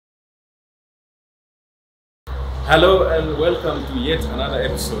Hello and welcome to yet another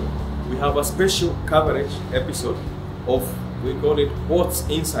episode. We have a special coverage episode of, we call it What's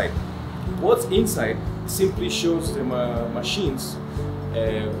Inside. What's Inside simply shows the machines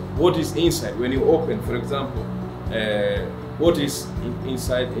what is inside when you open, for example, what is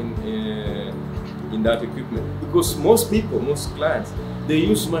inside in that equipment. Because most people, most clients, they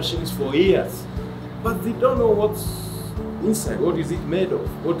use machines for years, but they don't know what's inside. What is it made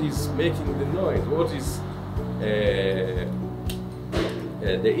of? What is making the noise? What is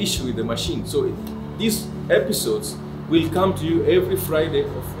the issue with the machine? So these episodes will come to you every Friday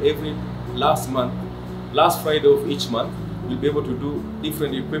of every last Friday of each month. We'll be able to do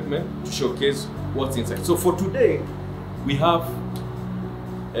different equipment to showcase what's inside. So for today, we have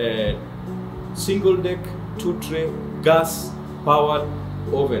a single deck, 2-tray, gas powered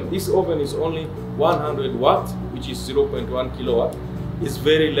oven. This oven is only 100 watt, which is 0.1 kilowatt. It's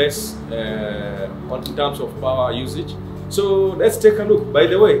very less in terms of power usage. So let's take a look. By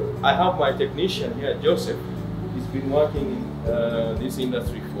the way, I have my technician here, Joseph. He's been working in this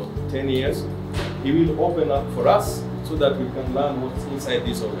industry for 10 years. He will open up for us so that we can learn what's inside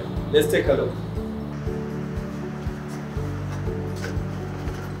this oven. Let's take a look.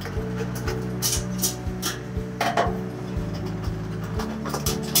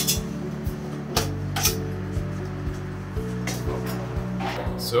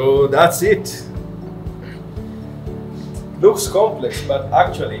 So that's it. Looks complex, but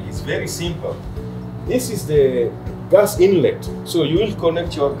actually it's very simple. This is the gas inlet. So you will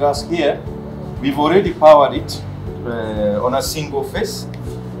connect your gas here. We've already powered it on a single phase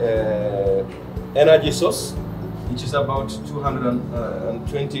energy source, which is about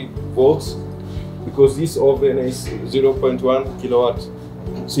 220 volts, because this oven is 0.1 kilowatt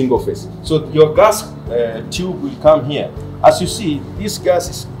single phase. So your gas tube will come here. As you see, this gas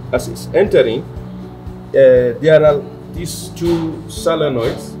is, as it's entering, there are these two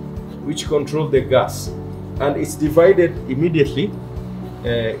solenoids which control the gas, and it's divided immediately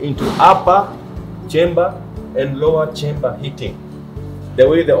into upper chamber and lower chamber heating. The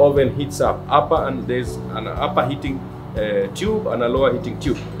way the oven heats up, and there's an upper heating tube and a lower heating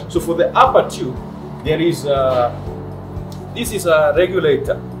tube. So for the upper tube, there is this is a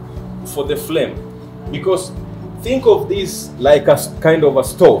regulator for the flame, because think of this like a kind of a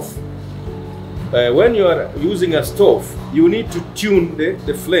stove. When you are using a stove, you need to tune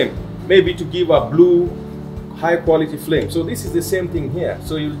the flame, maybe to give a blue, high quality flame. So this is the same thing here.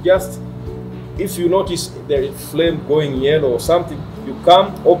 So you just, if you notice the flame going yellow or something, you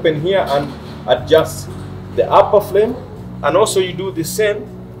come open here and adjust the upper flame, and also you do the same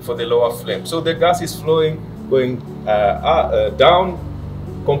for the lower flame. So the gas is flowing, going down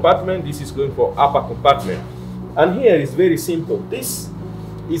compartment. This is going for upper compartment. And here is very simple. This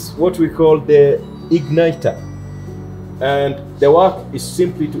is what we call the igniter, and the work is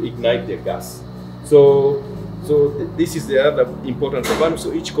simply to ignite the gas. So this is the other important compartment.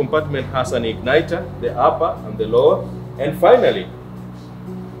 So each compartment has an igniter, the upper and the lower. And finally,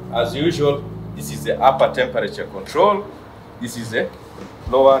 as usual, this is the upper temperature control, this is the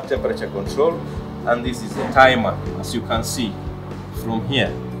lower temperature control, and this is the timer, as you can see from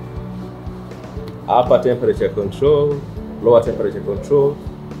here. Upper temperature control, lower temperature control,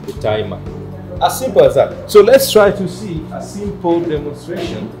 the timer. As simple as that. So let's try to see a simple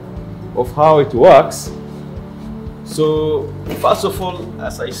demonstration of how it works. So first of all,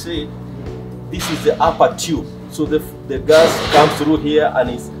 as I said, this is the upper tube. So the gas comes through here, and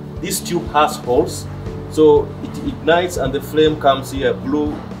this tube has holes. So it ignites and the flame comes here,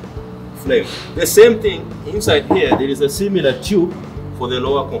 blue flame. The same thing inside here, there is a similar tube for the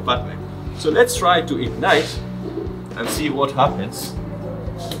lower compartment. So let's try to ignite and see what happens.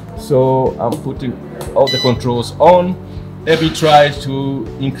 So I'm putting all the controls on. Maybe try to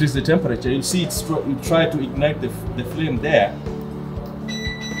increase the temperature. You see, you try to ignite the flame there.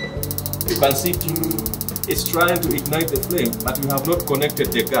 You can see it's trying to ignite the flame, but we have not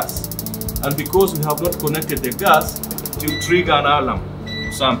connected the gas. And because we have not connected the gas, it will trigger an alarm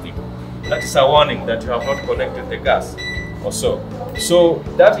or something. That is a warning that you have not connected the gas or so. So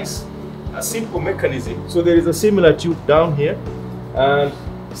that is a simple mechanism. So there is a similar tube down here, and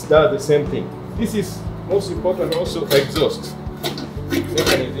it's does the same thing. This is most important also exhaust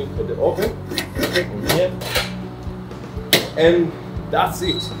mechanism for the oven here. And that's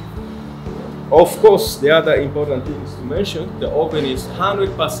it. Of course, the other important thing is to mention, the oven is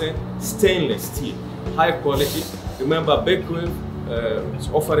 100% stainless steel, high quality. Remember, Beckwith is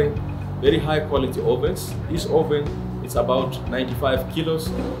offering very high quality ovens. This oven is about 95 kilos.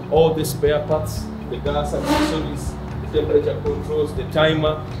 All the spare parts, the gas accessories, the temperature controls, the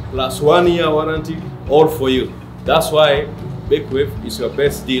timer, plus 1 year warranty, all for you. That's why Bakewave is your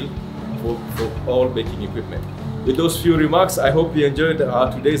best deal for all baking equipment. With those few remarks, I hope you enjoyed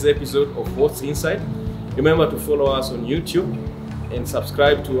today's episode of What's Inside. Remember to follow us on YouTube and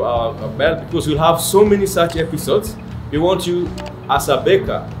subscribe to our bell, because we'll have so many such episodes. We want you as a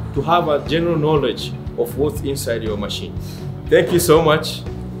baker to have a general knowledge of what's inside your machine. Thank you so much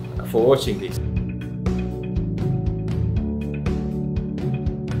for watching this.